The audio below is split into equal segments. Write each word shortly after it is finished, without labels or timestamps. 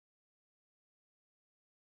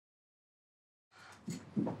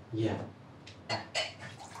爷，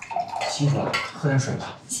辛苦了，喝点水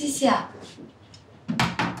吧。谢谢。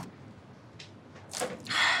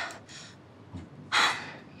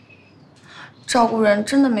照顾人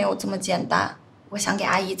真的没有这么简单。我想给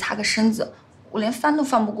阿姨擦个身子，我连翻都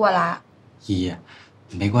翻不过来。依依，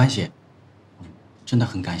没关系，真的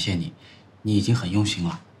很感谢你，你已经很用心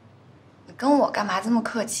了。你跟我干嘛这么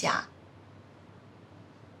客气啊？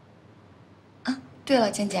嗯，对了，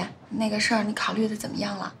健健，那个事儿你考虑的怎么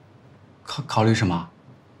样了？考虑什么？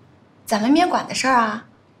咱们面馆的事儿啊。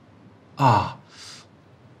啊，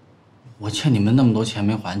我欠你们那么多钱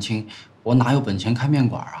没还清，我哪有本钱开面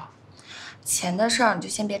馆啊？钱的事儿你就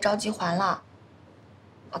先别着急还了，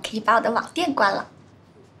我可以把我的网店关了。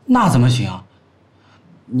那怎么行啊？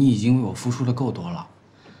你已经为我付出的够多了。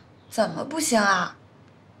怎么不行啊？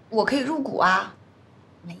我可以入股啊，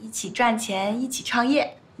我们一起赚钱，一起创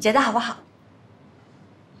业，你觉得好不好？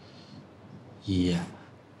依依，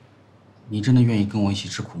你真的愿意跟我一起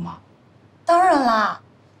吃苦吗？当然啦，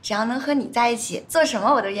只要能和你在一起，做什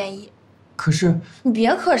么我都愿意。可是你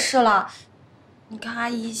别可是了，你看阿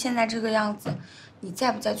姨现在这个样子，你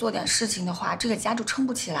再不再做点事情的话，这个家就撑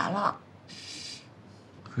不起来了。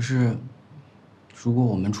可是，如果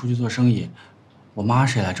我们出去做生意，我妈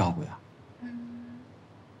谁来照顾呀？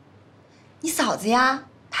你嫂子呀，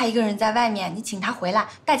她一个人在外面，你请她回来，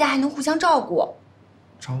大家还能互相照顾。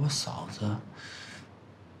找我嫂子？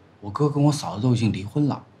我哥跟我嫂子都已经离婚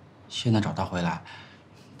了，现在找她回来，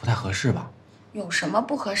不太合适吧？有什么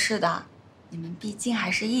不合适的？你们毕竟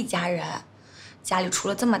还是一家人，家里出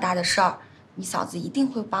了这么大的事儿，你嫂子一定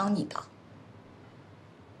会帮你的。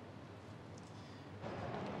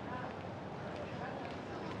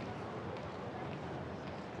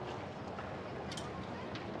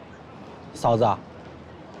嫂子，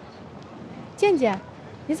健健，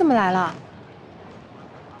你怎么来了？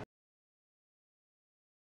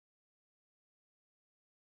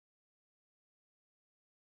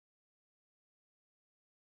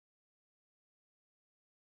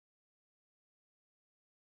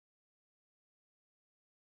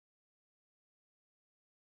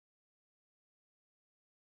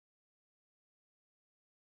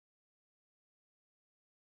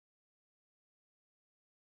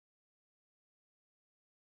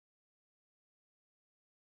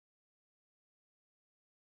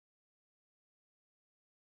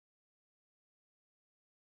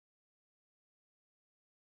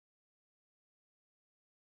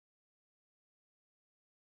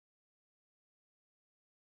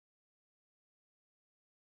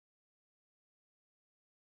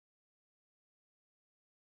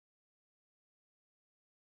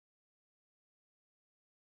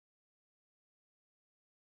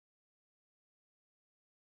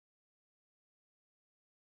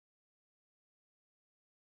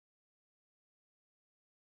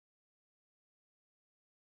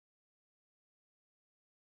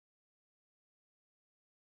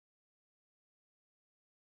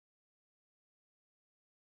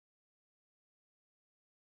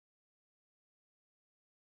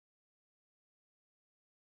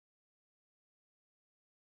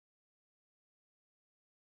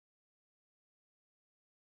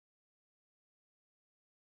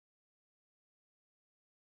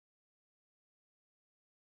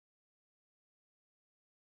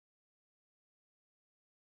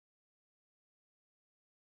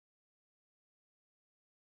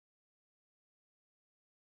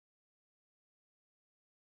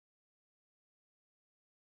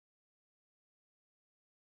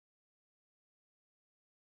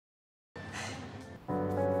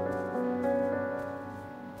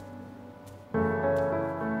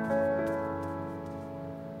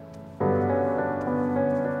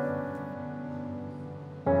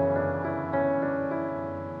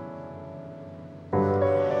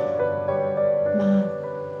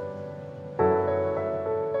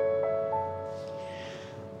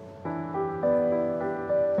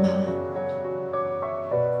妈，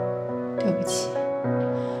对不起，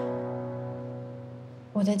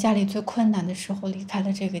我在家里最困难的时候离开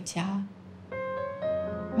了这个家，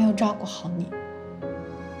没有照顾好你，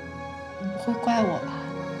你不会怪我吧？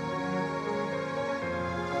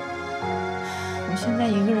我现在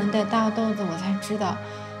一个人带大豆子，我才知道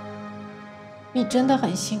你真的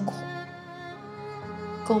很辛苦。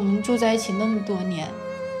跟我们住在一起那么多年，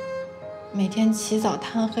每天起早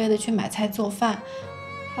贪黑的去买菜做饭，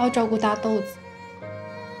还要照顾大豆子，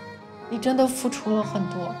你真的付出了很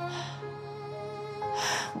多，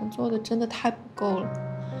我做的真的太不够了。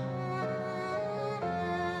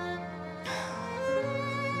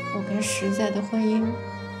我跟实在的婚姻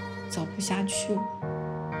走不下去了。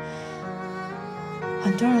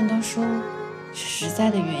很多人都说是实在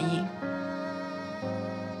的原因。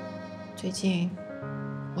最近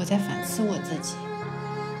我在反思我自己，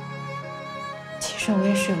其实我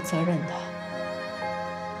也是有责任的。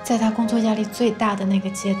在他工作压力最大的那个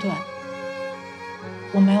阶段，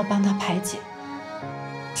我没有帮他排解，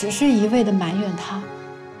只是一味的埋怨他，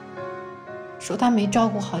说他没照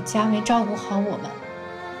顾好家，没照顾好我们。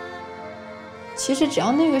其实只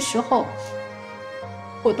要那个时候，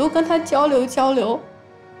我多跟他交流交流，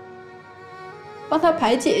帮他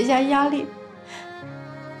排解一下压力，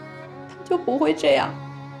他就不会这样，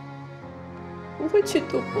不会去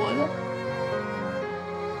赌博的。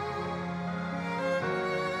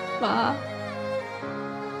妈，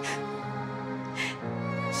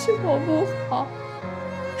是我不好，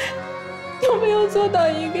我没有做到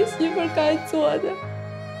一个媳妇该做的，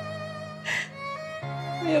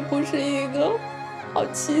我也不是一个好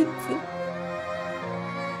妻子。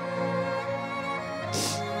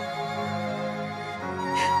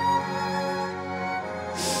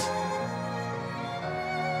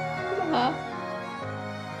妈，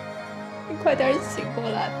你快点醒过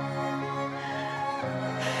来，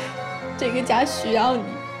这个家需要你。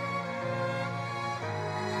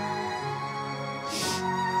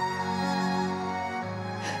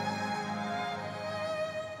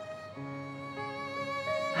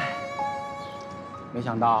没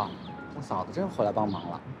想到我嫂子真回来帮忙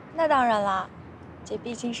了。那当然啦，这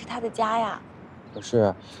毕竟是他的家呀。可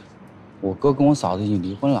是我哥跟我嫂子已经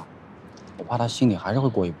离婚了，我怕他心里还是会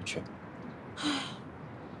过意不去。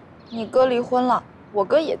你哥离婚了，我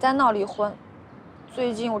哥也在闹离婚。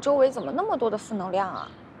最近我周围怎么那么多的负能量啊？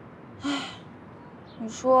唉，你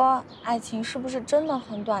说爱情是不是真的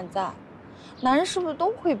很短暂？男人是不是都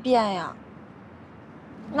会变呀？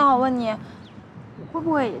那我问你，你会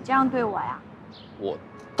不会也这样对我呀？我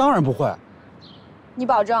当然不会。你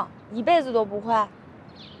保证一辈子都不会？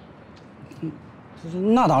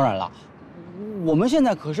那当然了，我们现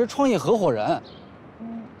在可是创业合伙人。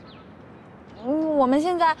我们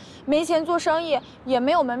现在没钱做生意，也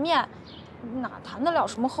没有门面，哪谈得了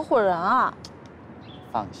什么合伙人啊？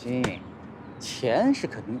放心，钱是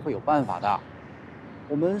肯定会有办法的。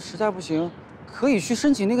我们实在不行，可以去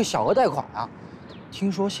申请那个小额贷款啊。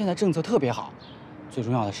听说现在政策特别好，最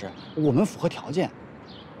重要的是我们符合条件。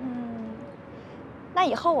那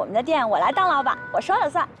以后我们的店我来当老板，我说了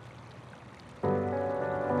算。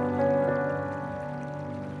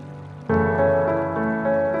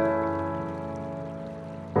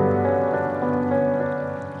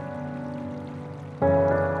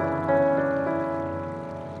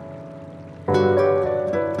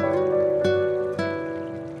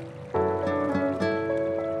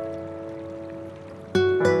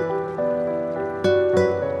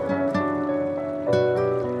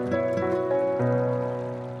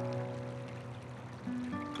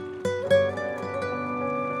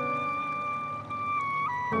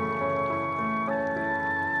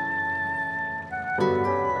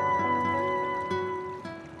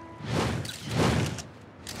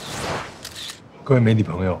各位媒体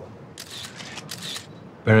朋友，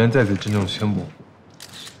本人在此郑重宣布，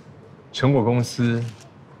成果公司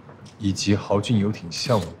以及豪俊游艇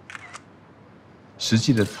项目实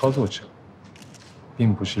际的操作者，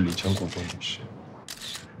并不是李成果女士，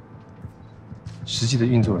实际的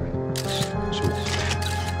运作人是我。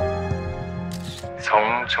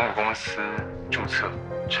从成果公司注册、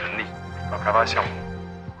成立到开发项目，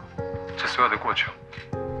这所有的过程，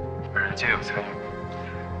本人皆有参与。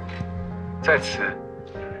在此，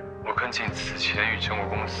我恳请此前与成果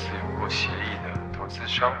公司有过协议的投资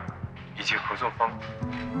商以及合作方，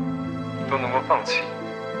都能够放弃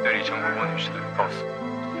对李成果女士的告诉。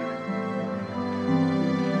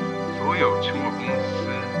所有成果公司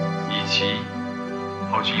以及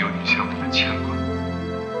豪俊游艇项目的牵挂，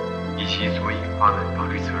以及所引发的法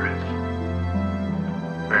律责任，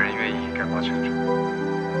本人愿意概括承担。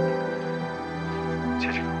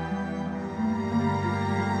谢谢。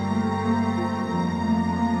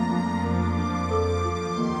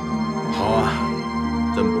好啊，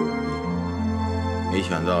真不容易。没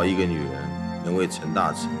想到一个女人能为陈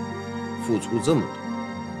大成付出这么多。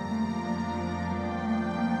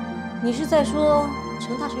你是在说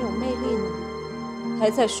陈大成有魅力呢，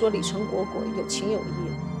还在说李成果有情有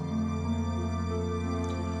义？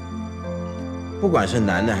不管是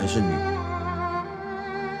男的还是女的，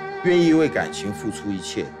愿意为感情付出一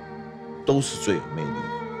切，都是最有魅力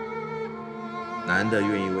的。男的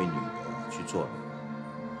愿意为女的去做，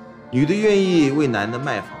女的愿意为男的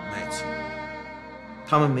卖房卖车。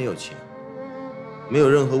他们没有钱，没有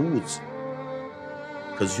任何物质，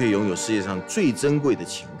可是却拥有世界上最珍贵的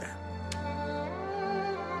情感。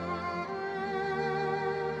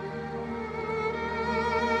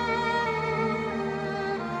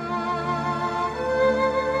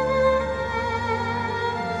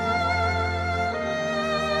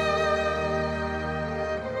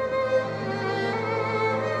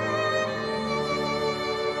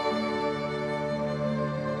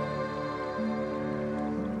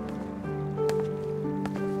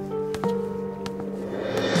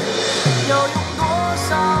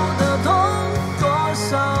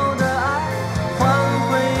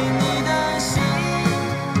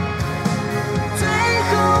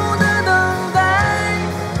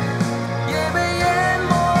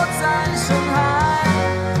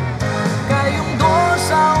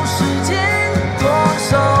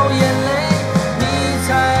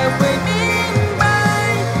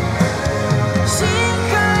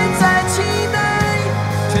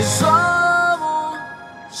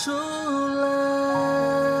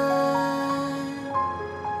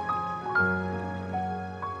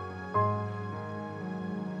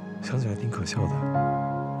想起来挺可笑的。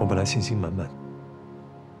我本来信心满满，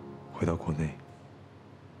回到国内，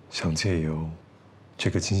想借由这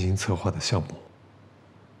个精心策划的项目，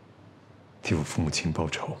替我父母亲报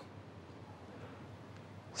仇。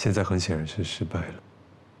现在很显然是失败了。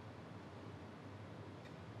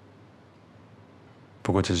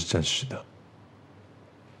不过这是暂时的。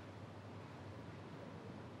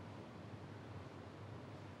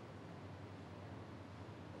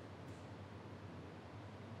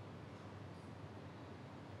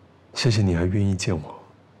谢谢你还愿意见我。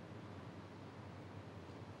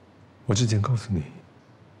我之前告诉你，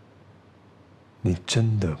你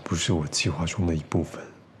真的不是我计划中的一部分。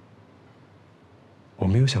我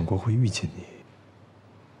没有想过会遇见你。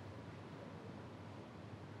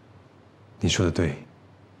你说的对，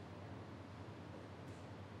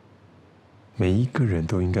每一个人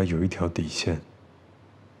都应该有一条底线，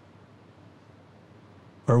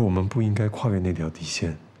而我们不应该跨越那条底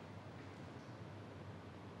线，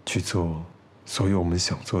去做所有我们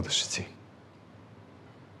想做的事情。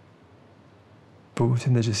不过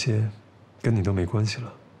现在这些跟你都没关系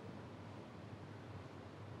了。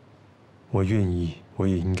我愿意，我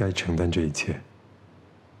也应该承担这一切。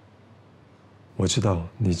我知道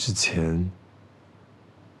你之前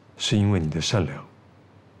是因为你的善良，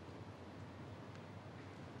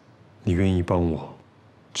你愿意帮我，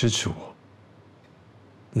支持我，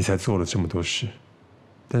你才做了这么多事。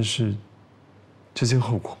但是这些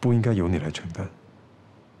后果不应该由你来承担。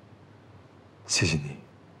谢谢你，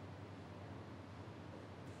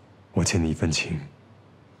我欠你一份情。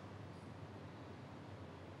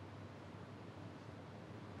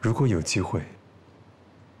如果有机会，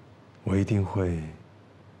我一定会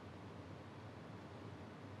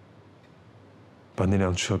把那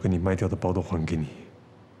辆车跟你卖掉的包都还给你。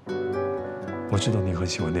我知道你很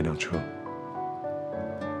喜欢那辆车。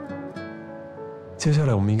接下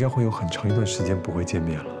来我们应该会有很长一段时间不会见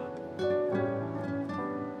面了，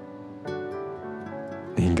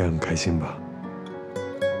你应该很开心吧？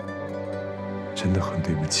真的很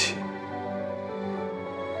对不起，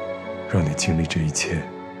让你经历这一切。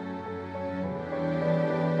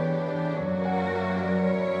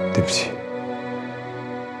对不起。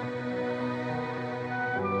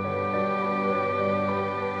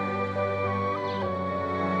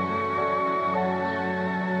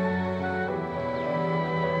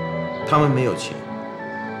他们没有钱，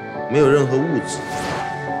没有任何物质，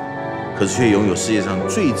可是却拥有世界上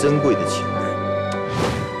最珍贵的情感。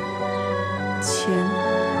钱、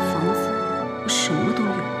房子，我什么都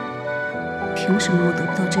有，凭什么我得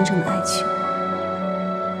不到真正的爱情？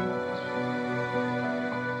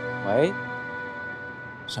喂，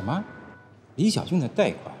什么？李小俊的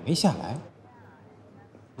贷款没下来？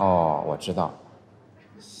哦，我知道，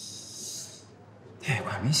贷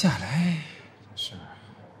款没下来，这事儿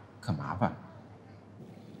可麻烦了。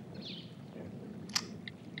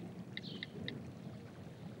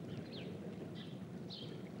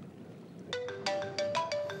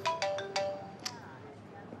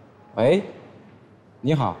喂，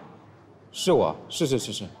你好，是我，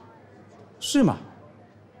是吗？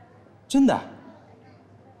真的？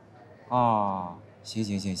哦，行，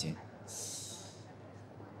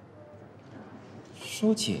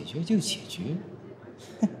说解决就解决，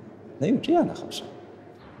哼，能有这样的好事？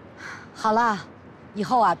好了，以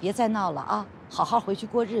后啊别再闹了啊，好好回去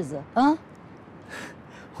过日子。嗯，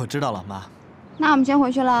我知道了，妈。那我们先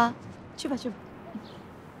回去了，去吧。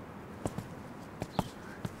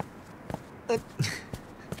哎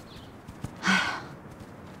呀，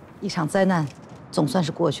一场灾难总算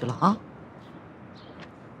是过去了啊。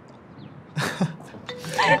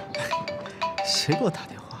谁给我打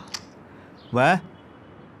电话？喂？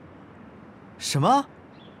什么？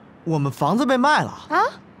我们房子被卖了啊？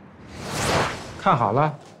看好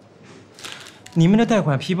了，你们的贷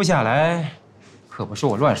款批不下来，可不是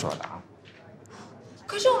我乱说的啊。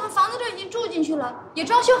可是我们房子都已经住进去了，也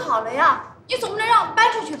装修好了呀，你总不能让我们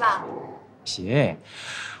搬出去吧？行，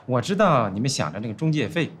我知道你们想着那个中介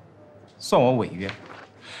费，算我违约，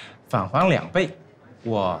返还2倍，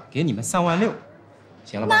我给你们3万6，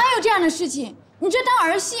行了吧？哪有这样的事情？你这当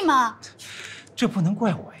儿戏吗？这不能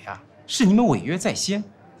怪我呀，是你们违约在先。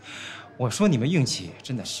我说你们运气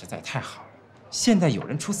真的实在太好了，现在有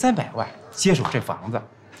人出300万接手这房子，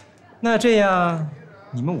那这样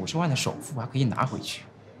你们50万的首付还可以拿回去。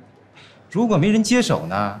如果没人接手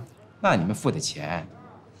呢，那你们付的钱，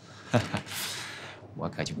我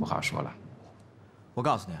可就不好说了。我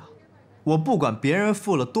告诉你啊，我不管别人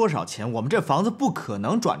付了多少钱，我们这房子不可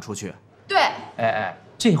能转出去。对。哎，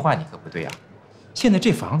这话你可不对啊！现在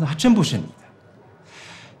这房子还真不是你的。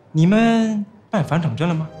你们办房产证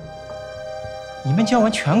了吗？你们交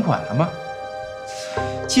完全款了吗？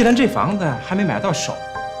既然这房子还没买到手，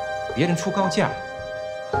别人出高价，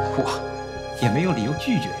我也没有理由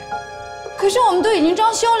拒绝呀。可是我们都已经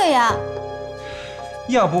装修了呀。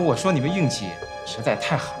要不我说你们运气实在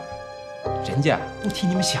太好了，人家都替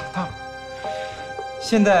你们想到了。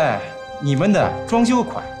现在你们的装修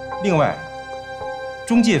款，另外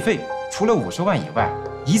中介费除了50万以外，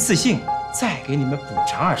一次性再给你们补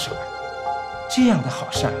偿20万。这样的好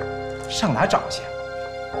事儿，上哪找去？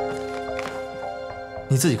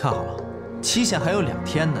你自己看好了，期限还有2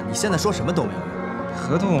天呢，你现在说什么都没有用。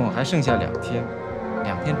合同还剩下2天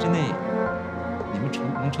，2天之内，你们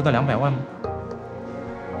能筹到200万吗？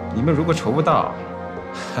你们如果筹不到，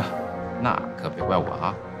那可别怪我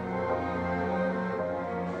啊。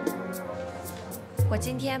我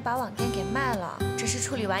今天把网店给卖了，这是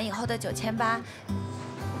处理完以后的9800，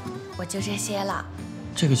我就这些了。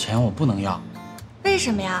这个钱我不能要。为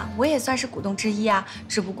什么呀？我也算是股东之一啊，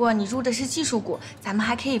只不过你入的是技术股，咱们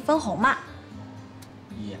还可以分红嘛。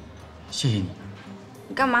姨，谢谢你。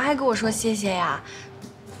你干嘛还跟我说谢谢呀？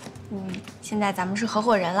现在咱们是合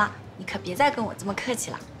伙人了，你可别再跟我这么客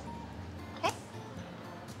气了。哎，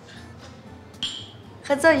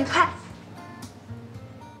合作愉快。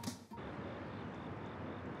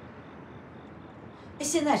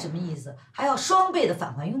现在什么意思？还要双倍的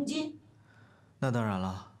返还佣金？那当然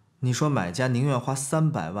了。你说买家宁愿花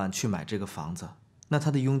300万去买这个房子，那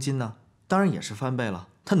他的佣金呢？当然也是翻倍了。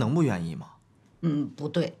他能不愿意吗？不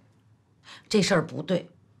对，这事儿不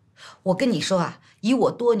对。我跟你说啊，以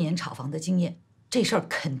我多年炒房的经验，这事儿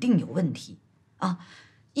肯定有问题啊。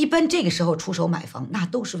一般这个时候出手买房，那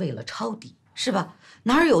都是为了抄底，是吧？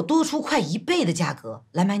哪有多出快1倍的价格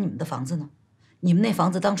来买你们的房子呢？你们那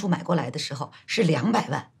房子当初买过来的时候是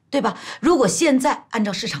200万，对吧？如果现在按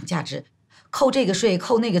照市场价值，扣这个税，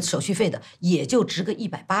扣那个手续费的，也就值个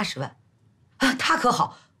180万，啊，他可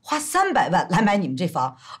好，花300万来买你们这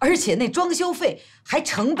房，而且那装修费还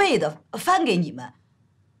成倍的翻给你们，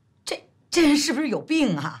这人是不是有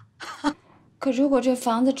病啊？可如果这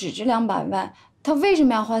房子只值200万，他为什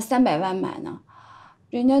么要花300万买呢？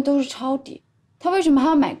人家都是抄底，他为什么还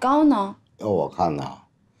要买高呢？要我看呢，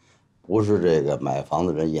不是这个买房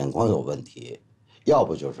的人眼光有问题，要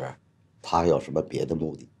不就是他有什么别的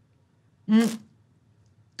目的。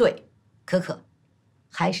对，可可，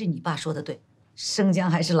还是你爸说的对，生姜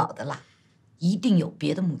还是老的辣，一定有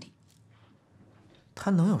别的目的。他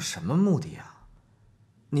能有什么目的啊？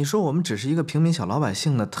你说我们只是一个平民小老百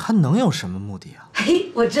姓呢，他能有什么目的啊？嘿，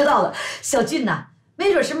我知道了，小俊呐，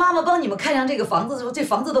没准是妈妈帮你们看上这个房子的时候，这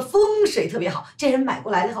房子的风水特别好，这人买过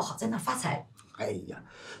来了以后好在那儿发财。哎呀，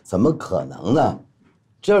怎么可能呢？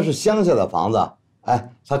这要是乡下的房子，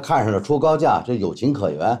哎，他看上了出高价，这有情可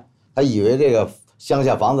原。还以为这个乡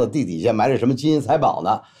下房子地底下埋着什么金银财宝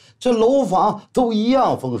呢？这楼房都一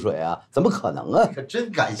样风水啊，怎么可能啊？可真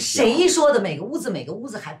敢想！谁说的？每个屋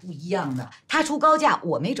子还不一样呢。他出高价，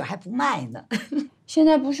我没准还不卖呢。现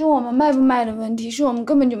在不是我们卖不卖的问题，是我们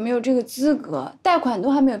根本就没有这个资格，贷款都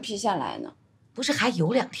还没有批下来呢。不是还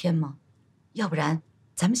有2天吗？要不然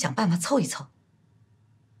咱们想办法凑一凑。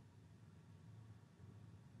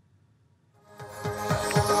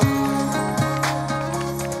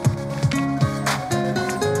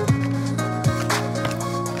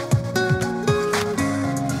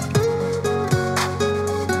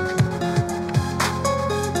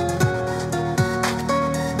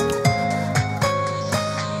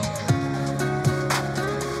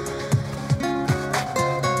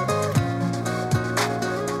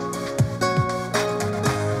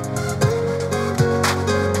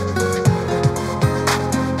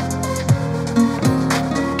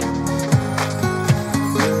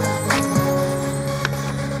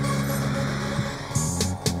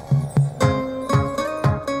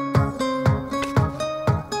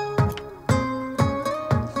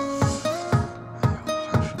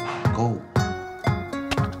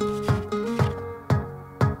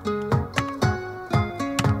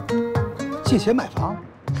借钱买房，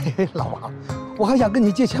嘿嘿，老王，我还想跟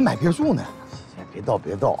你借钱买别墅呢。别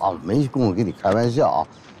逗啊，没工夫跟你开玩笑啊。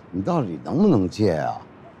你到底能不能借啊？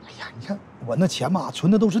哎呀，你看我那钱嘛，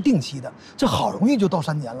存的都是定期的，这好容易就到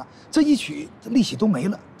3年了，这一取这利息都没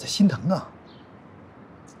了，这心疼啊。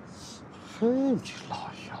嘿，这老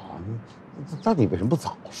姚，那你为什么不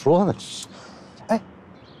早说呢？哎，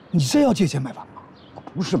你真要借钱买房吗？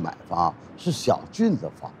不是买房，是小俊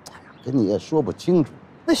的房。哎呀，跟你也说不清楚。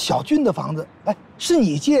那小俊的房子，哎，是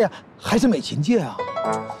你借呀，还是美琴借啊？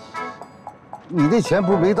你那钱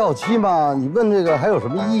不是没到期吗？你问这个还有什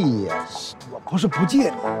么意义？我不是不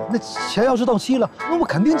借你，那钱要是到期了，那我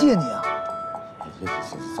肯定借你啊。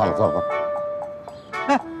行，算了，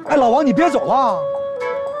哎，老王，你别走啊！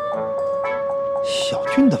小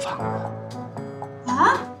俊的房子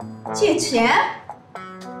啊？借钱？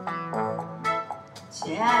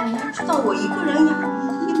姐，你要知道我一个人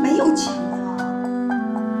也没有钱啊。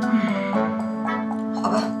好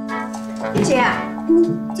吧，姐，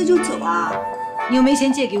你这就走啊？你又没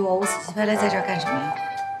钱借给我，我死乞白赖在这儿干什么呀？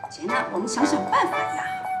姐，那我们想想办法呀。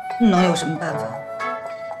能有什么办法？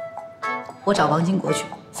我找王金国去，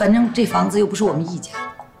反正这房子又不是我们一家。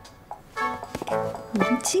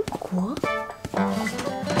王金国，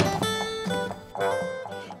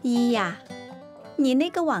依呀，你那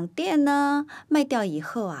个网店呢，卖掉以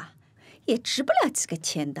后啊，也值不了几个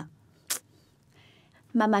钱的。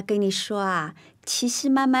妈妈跟你说啊，其实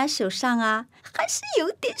妈妈手上啊还是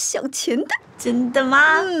有点小钱的。真的吗？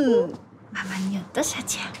妈妈，你有多少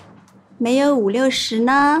钱？没有50、60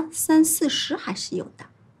呢，30、40还是有的。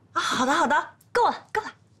啊，好的好的，够了够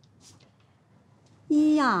了。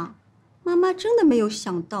依呀，妈妈真的没有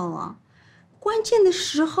想到啊，关键的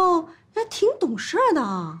时候还挺懂事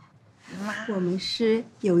的。我们是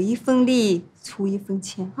有一分力出一分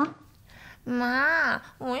钱啊。妈，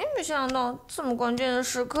我也没想到这么关键的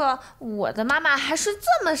时刻，我的妈妈还是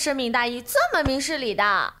这么深明大义，这么明事理的。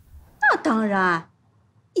那当然，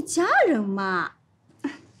一家人嘛。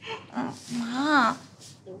妈，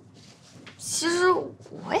其实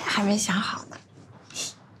我也还没想好呢。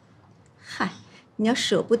嗨，你要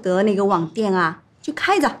舍不得那个网店啊，就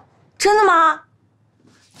开着。真的吗？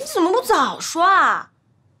你怎么不早说啊？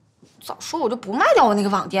早说我就不卖掉我那个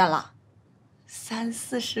网店了。30、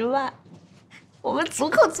40万，我们足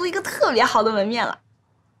够租一个特别好的门面了。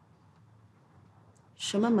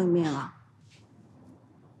什么门面啊？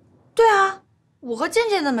对啊，我和健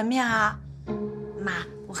健的门面啊。妈，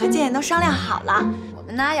我和健健都商量好了，我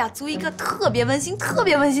们呢要租一个特别温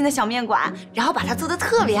馨的小面馆，然后把它做得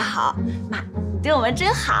特别好。妈，你对我们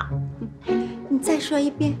真好。你再说一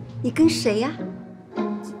遍，你跟谁呀？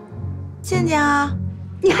健健啊。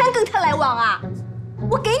你还跟他来往啊？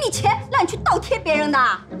我给你钱让你去倒贴别人的。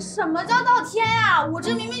什么叫倒贴呀？我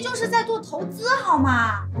这明明就是在做投资，好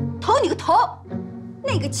吗？投你个头！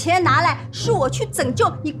那个钱拿来是我去拯救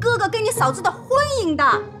你哥哥跟你嫂子的婚姻的。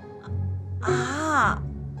啊，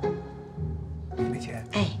美钱，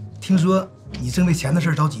听说你正为钱的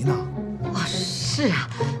事着急呢。是啊，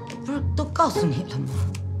不是都告诉你了吗？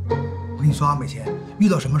我跟你说啊，美钱，遇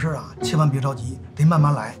到什么事啊，千万别着急，得慢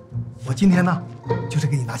慢来。我今天呢，就是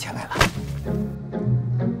给你拿钱来了。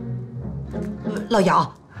老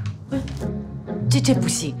姚，不是，这不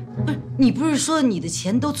行，不是你不是说你的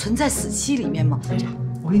钱都存在死期里面吗？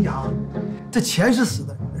我跟你讲啊，这钱是死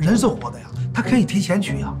的，人是活的呀，他可以提前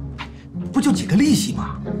取呀，不就几个利息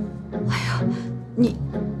吗？哎呀，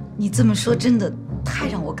你这么说真的太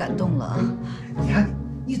让我感动了啊！你看，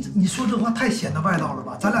你说这话太显得外道了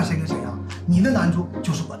吧？咱俩谁跟谁啊？你的难处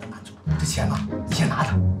就是我的难处，这钱呢，你先拿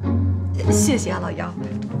着。谢谢啊，老姚，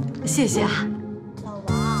谢谢啊。老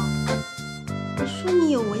王，你说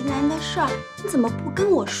你有为难的事儿，你怎么不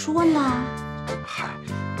跟我说呢？嗨，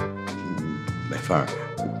美凤儿，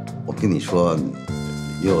我跟你说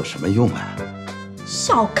又有什么用啊？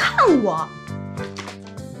小看我，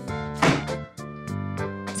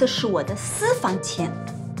这是我的私房钱。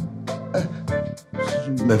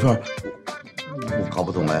美凤儿，我搞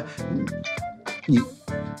不懂哎，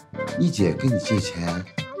你姐跟你借钱，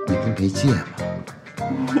你不没借吗？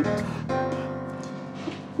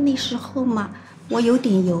那时候嘛，我有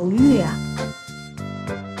点犹豫啊。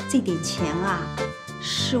这点钱啊，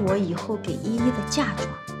是我以后给依依的嫁妆。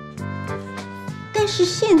但是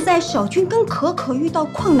现在小军跟可可遇到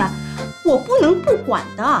困难，我不能不管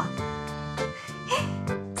的。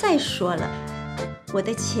再说了，我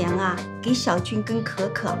的钱啊，给小军跟可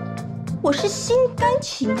可，我是心甘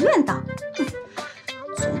情愿的。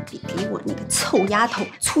总比给我那个臭丫头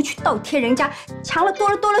出去倒贴人家强了多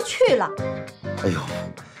了去了。哎呦，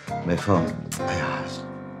美凤，哎呀，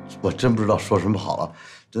我真不知道说什么好了，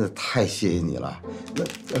真的太谢谢你了。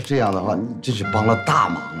要这样的话，你真是帮了大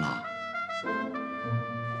忙了。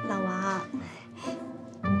老王，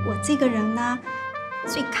我这个人呢，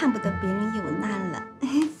最看不得别人有难了。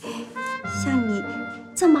像你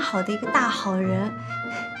这么好的一个大好人，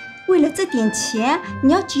为了这点钱，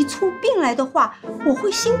你要急出病来的话，我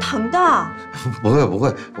会心疼的。不会，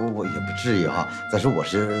我也不至于哈。再说我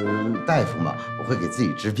是大夫嘛，我会给自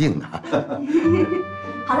己治病的。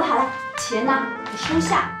好了，钱呢，你收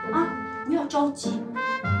下啊，不要着急。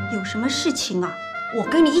有什么事情啊，我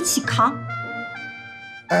跟你一起扛。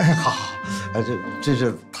哎，好，哎，这真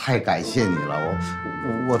是太感谢你了，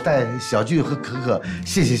我带小俊和可可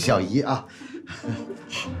谢谢小姨啊。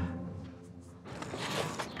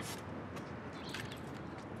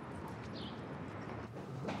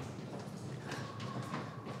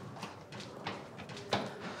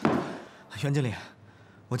袁经理，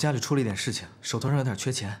我家里出了一点事情，手头上有点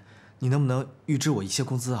缺钱，你能不能预支我一些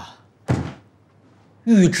工资啊？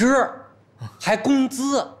预支？还工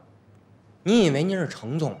资？你以为你是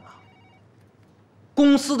程总啊？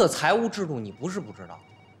公司的财务制度你不是不知道。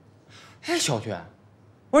哎，小军，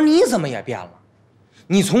我说你怎么也变了？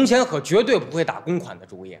你从前可绝对不会打公款的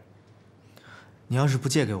主意。你要是不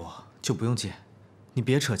借给我，就不用借，你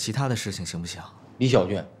别扯其他的事情，行不行？李小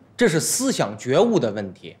军，这是思想觉悟的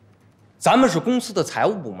问题。咱们是公司的财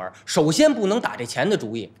务部门，首先不能打这钱的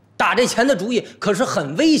主意，打这钱的主意可是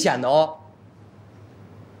很危险的哦。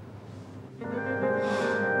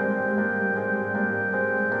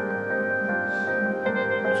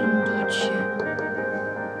这么多钱，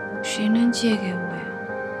谁能借给我呀？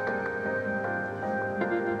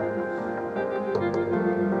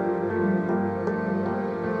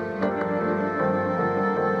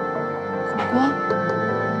果果。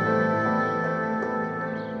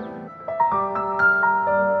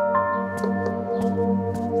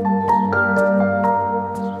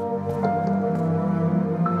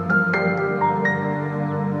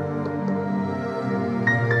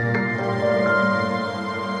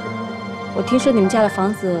我听说你们家的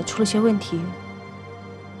房子出了些问题。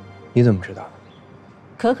你怎么知道？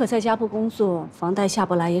可可在家不工作，房贷下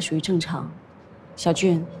不来也属于正常。小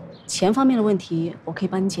俊，钱方面的问题我可以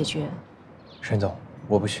帮你解决。沈总，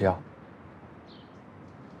我不需要。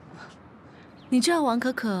你知道王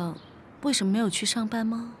可可为什么没有去上班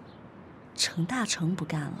吗？程大成不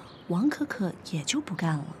干了，王可可也就不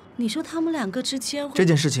干了。你说他们两个之间会……这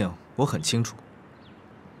件事情我很清楚，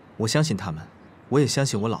我相信他们，我也相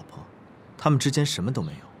信我老婆。他们之间什么都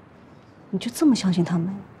没有。你就这么相信他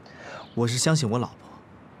们？我是相信我老婆。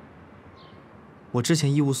我之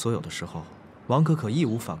前一无所有的时候，王可可义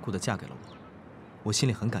无反顾地嫁给了我，我心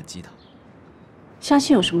里很感激她。相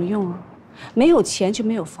信有什么用啊？没有钱就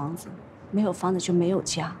没有房子，没有房子就没有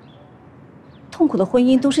家。痛苦的婚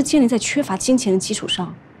姻都是建立在缺乏金钱的基础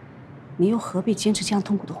上，你又何必坚持这样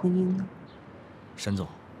痛苦的婚姻呢？沈总，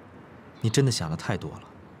你真的想的太多了。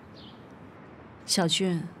小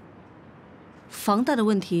俊。房贷的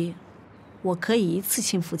问题，我可以一次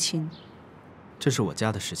性付清。这是我家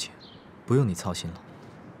的事情，不用你操心了。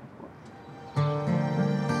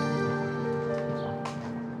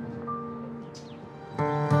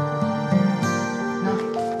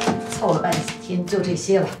凑了办几天就这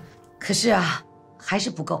些了，可是啊，还是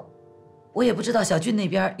不够。我也不知道小俊那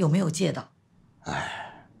边有没有借到。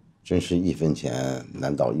哎，真是一分钱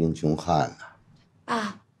难倒英雄汉呐！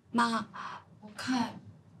爸妈，我看。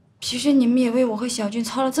其实你们也为我和小俊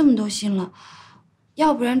操了这么多心了，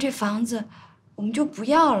要不然这房子我们就不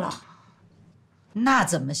要了。那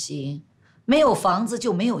怎么行？没有房子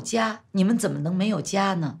就没有家，你们怎么能没有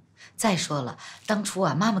家呢？再说了，当初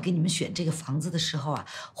啊，妈妈给你们选这个房子的时候啊，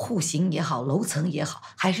户型也好，楼层也好，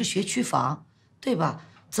还是学区房，对吧？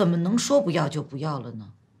怎么能说不要就不要了呢？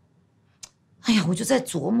哎呀，我就在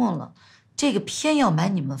琢磨了，这个偏要买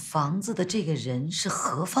你们房子的这个人是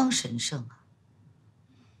何方神圣啊？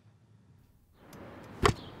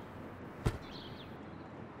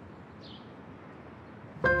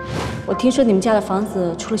我听说你们家的房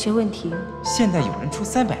子出了些问题。现在有人出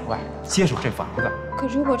300万接手这房子，可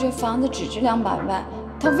如果这房子只值200万，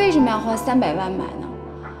他为什么要花300万买呢？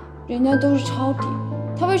人家都是抄底，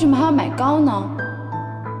他为什么还要买高呢？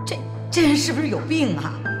这人是不是有病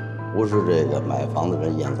啊？不是这个买房的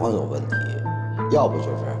人眼光有问题，要不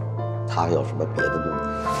就是他有什么别的目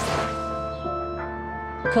的。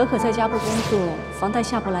可可在家不工作，房贷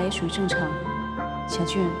下不来也属于正常。小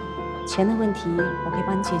俊。钱的问题我可以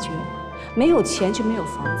帮你解决，没有钱就没有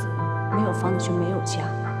房子，没有房子就没有家。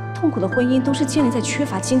痛苦的婚姻都是建立在缺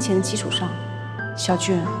乏金钱的基础上。小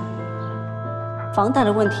俊，房贷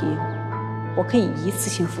的问题我可以一次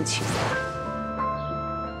性付清。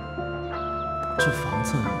这房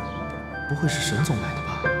子不会是沈总买的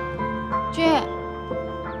吧？俊，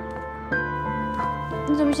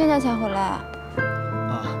你怎么现在才回来啊？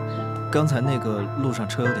啊，刚才那个路上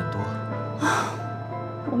车有点多。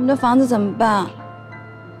我们的房子怎么办？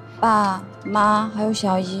爸妈还有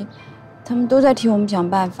小姨，他们都在替我们想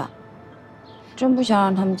办法，真不想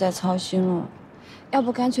让他们再操心了。要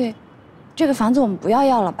不干脆，这个房子我们不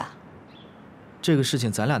要了吧？这个事情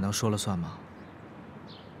咱俩能说了算吗？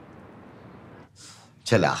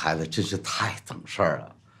这俩孩子真是太懂事儿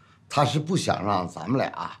了，他是不想让咱们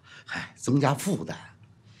俩增加负担。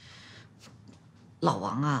老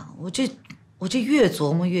王啊，我这越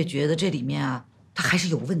琢磨越觉得这里面啊。他还是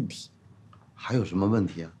有问题，还有什么问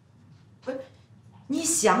题啊？不是，你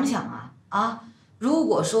想想啊，如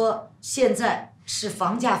果说现在是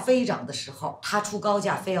房价飞涨的时候，他出高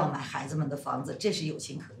价非要买孩子们的房子，这是有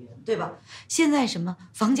情可原，对吧？现在什么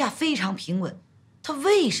房价非常平稳，他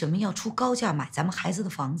为什么要出高价买咱们孩子的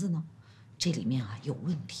房子呢？这里面啊有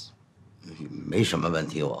问题。没什么问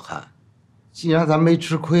题，我看，既然咱没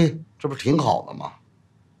吃亏，这不是挺好的吗？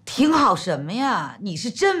挺好什么呀？你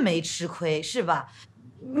是真没吃亏是吧？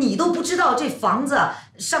你都不知道这房子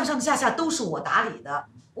上上下下都是我打理的。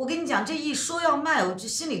我跟你讲，这一说要卖，我这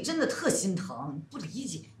心里真的特心疼，不理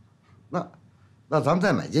解。那咱们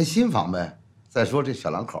再买间新房呗。再说这小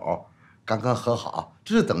两口刚刚和好，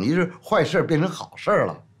这就等于是坏事变成好事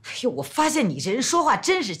了。哎呦，我发现你这人说话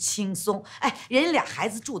真是轻松。哎，人家俩孩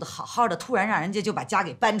子住得好好的，突然让人家就把家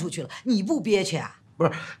给搬出去了，你不憋屈啊？不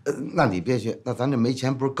是，那你憋屈，那咱这没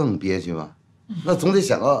钱不是更憋屈吗？那总得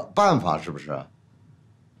想个办法，是不是？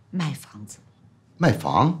卖房子。卖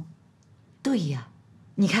房？对呀，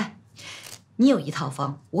你看，你有一套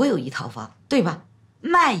房，我有一套房，对吧？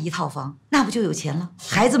卖一套房，那不就有钱了？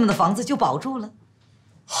孩子们的房子就保住了。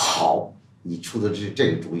好，你出的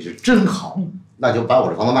这个主意是真好，那就把我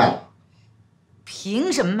这房子卖了。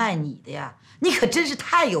凭什么卖你的呀？你可真是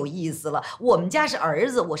太有意思了。我们家是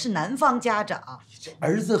儿子，我是男方家长。这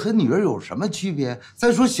儿子和女儿有什么区别？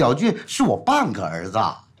再说小俊是我半个儿子。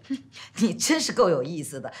你真是够有意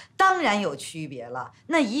思的，当然有区别了。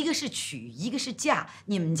那一个是娶，一个是嫁。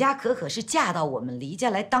你们家可可是嫁到我们黎家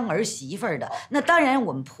来当儿媳妇的，那当然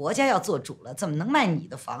我们婆家要做主了，怎么能卖你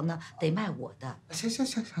的房呢？得卖我的。行，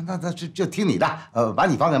那就听你的，把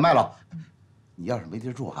你房给卖了。你要是没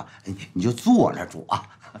地住啊，你就租我那儿住啊。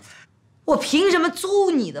我凭什么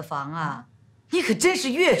租你的房啊？你可真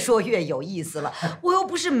是越说越有意思了。我又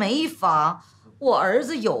不是没房，我儿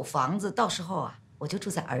子有房子，到时候啊。我就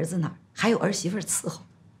住在儿子那儿，还有儿媳妇伺候。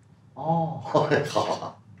哦，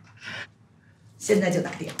好，现在就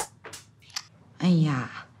打电话。哎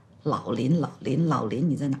呀，老林，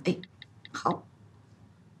你在哪？哎，好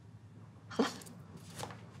了，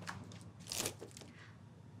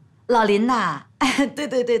老林呐，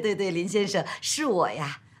对，林先生是我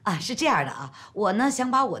呀。啊，是这样的啊，我呢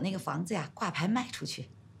想把我那个房子呀挂牌卖出去。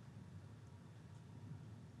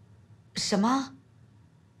什么？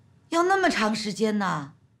要那么长时间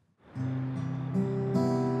呢？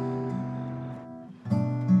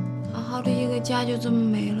好好的一个家就这么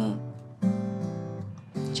没了。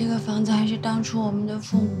这个房子还是当初我们的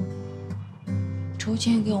父母筹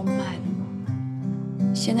钱给我们买的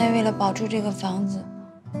嘛。现在为了保住这个房子，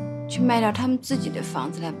去卖掉他们自己的房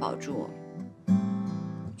子来保住我。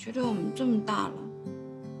觉得我们这么大了，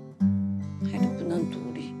还都不能独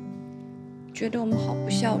立，觉得我们好不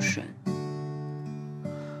孝顺。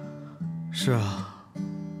是啊，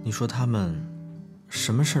你说他们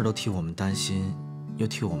什么事都替我们担心，又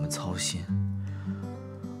替我们操心，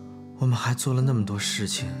我们还做了那么多事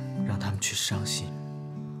情让他们去伤心。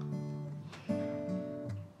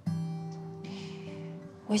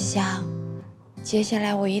我想，接下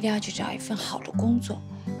来我一定要去找一份好的工作，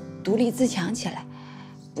独立自强起来，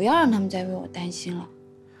不要让他们再为我担心了。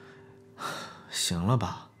行了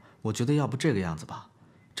吧，我觉得要不这个样子吧，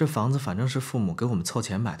这房子反正是父母给我们凑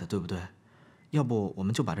钱买的，对不对？要不我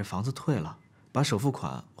们就把这房子退了，把首付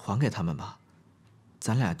款还给他们吧，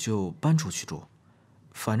咱俩就搬出去住，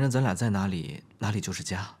反正咱俩在哪里，哪里就是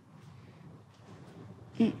家。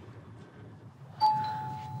嗯。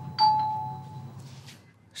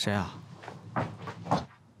谁啊？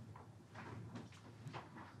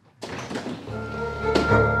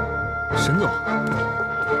沈总。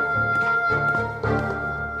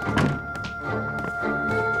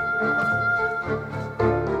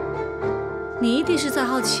你一定是在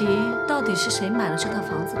好奇，到底是谁买了这套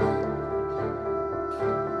房子吧？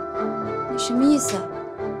你什么意思啊？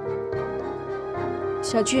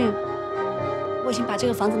小俊，我已经把这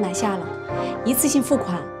个房子买下了，一次性付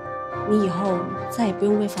款，你以后再也不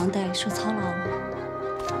用为房贷受操劳了。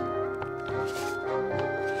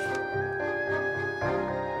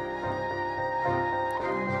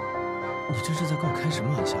你这是在跟我开什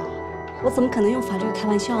么玩笑啊？我怎么可能用法律开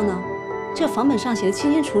玩笑呢？这个房本上写的清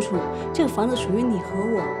清楚楚，这个房子属于你和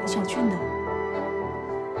我和小俊的。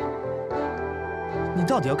你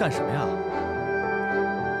到底要干什么呀？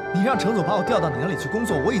你让程总把我调到你那里去工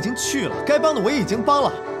作，我已经去了，该帮的我也已经帮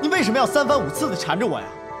了，你为什么要3番5次的缠着我呀？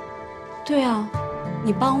对啊，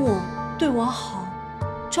你帮我，对我好，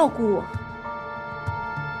照顾我，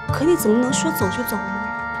可你怎么能说走就走呢？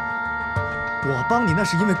我帮你那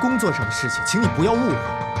是因为工作上的事情，请你不要误会。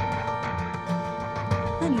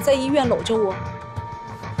那你在医院搂着我，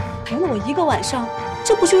陪了我1个晚上，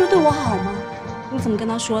这不就是对我好吗？你怎么跟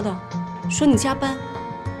他说的？说你加班？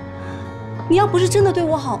你要不是真的对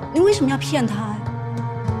我好，你为什么要骗他呀？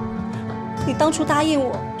你当初答应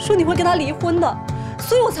我说你会跟他离婚的，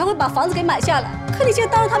所以我才会把房子给买下来。可你现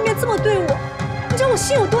在当着他面这么对我，你知道我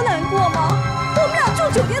心有多难过吗？我们俩住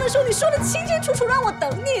酒店的时候，你说的清清楚楚让我等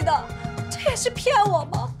你的，这也是骗我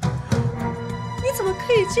吗？你怎么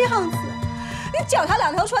可以这样子？你脚踏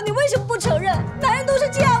两条船，你为什么不承认？男人都是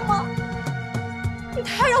这样吗？你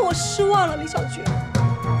太让我失望了，李小军。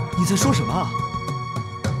你在说什么？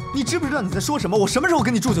你知不知道你在说什么？我什么时候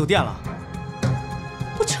跟你住酒店了？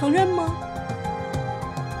不承认吗？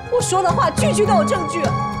我说的话句句都有证据。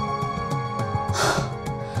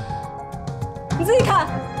你自己看。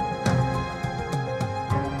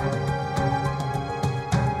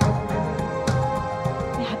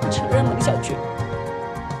你还不承认吗，李小军？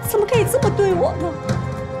怎么可以这么对我呢？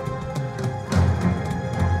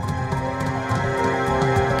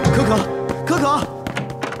可可，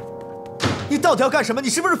你到底要干什么？你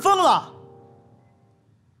是不是疯了？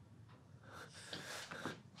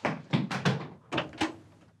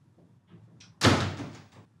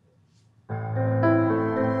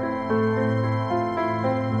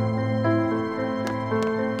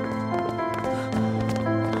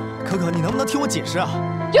可可，你能不能听我解释啊？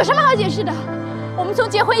有什么好解释的？我们从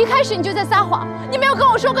结婚一开始你就在撒谎，你没有跟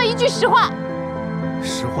我说过一句实话。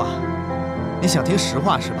实话？你想听实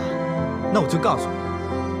话是吧？那我就告诉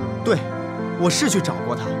你，对，我是去找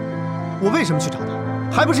过他。我为什么去找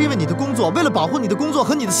他？还不是因为你的工作，为了保护你的工作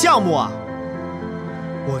和你的项目啊！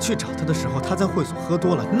我去找他的时候，他在会所喝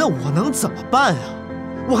多了，那我能怎么办呀？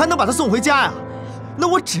我还能把他送回家呀？那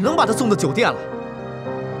我只能把他送到酒店了。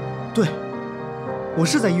对，我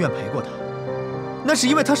是在医院陪过他，那是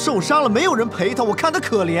因为他受伤了，没有人陪他，我看他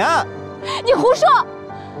可怜。你胡说！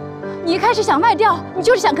你一开始想卖掉，你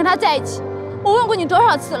就是想跟他在一起。我问过你多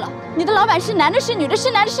少次了，你的老板是男的是女的，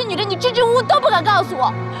是男的是女的，你支支吾吾都不敢告诉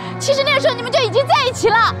我。其实那个时候你们就已经在一起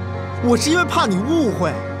了。我是因为怕你误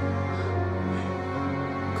会，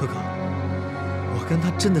可可，我跟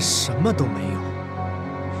他真的什么都没有。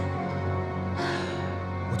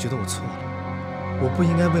我觉得我错了，我不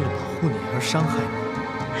应该为了保护你而伤害你。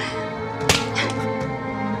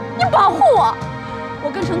你保护我？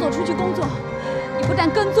我跟陈总出去工作，你不但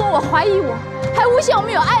跟踪我、怀疑我，还诬陷我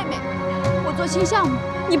们有暧昧。我做新项目，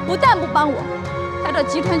你不但不帮我，还到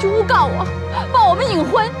集团去诬告我，帮我们隐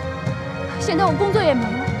婚。现在我工作也没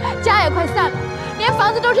了，家也快散了，连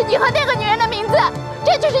房子都是你和那个女人的名字，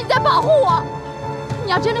这就是你在保护我。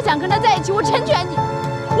你要真的想跟他在一起，我成全你，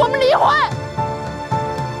我们离婚。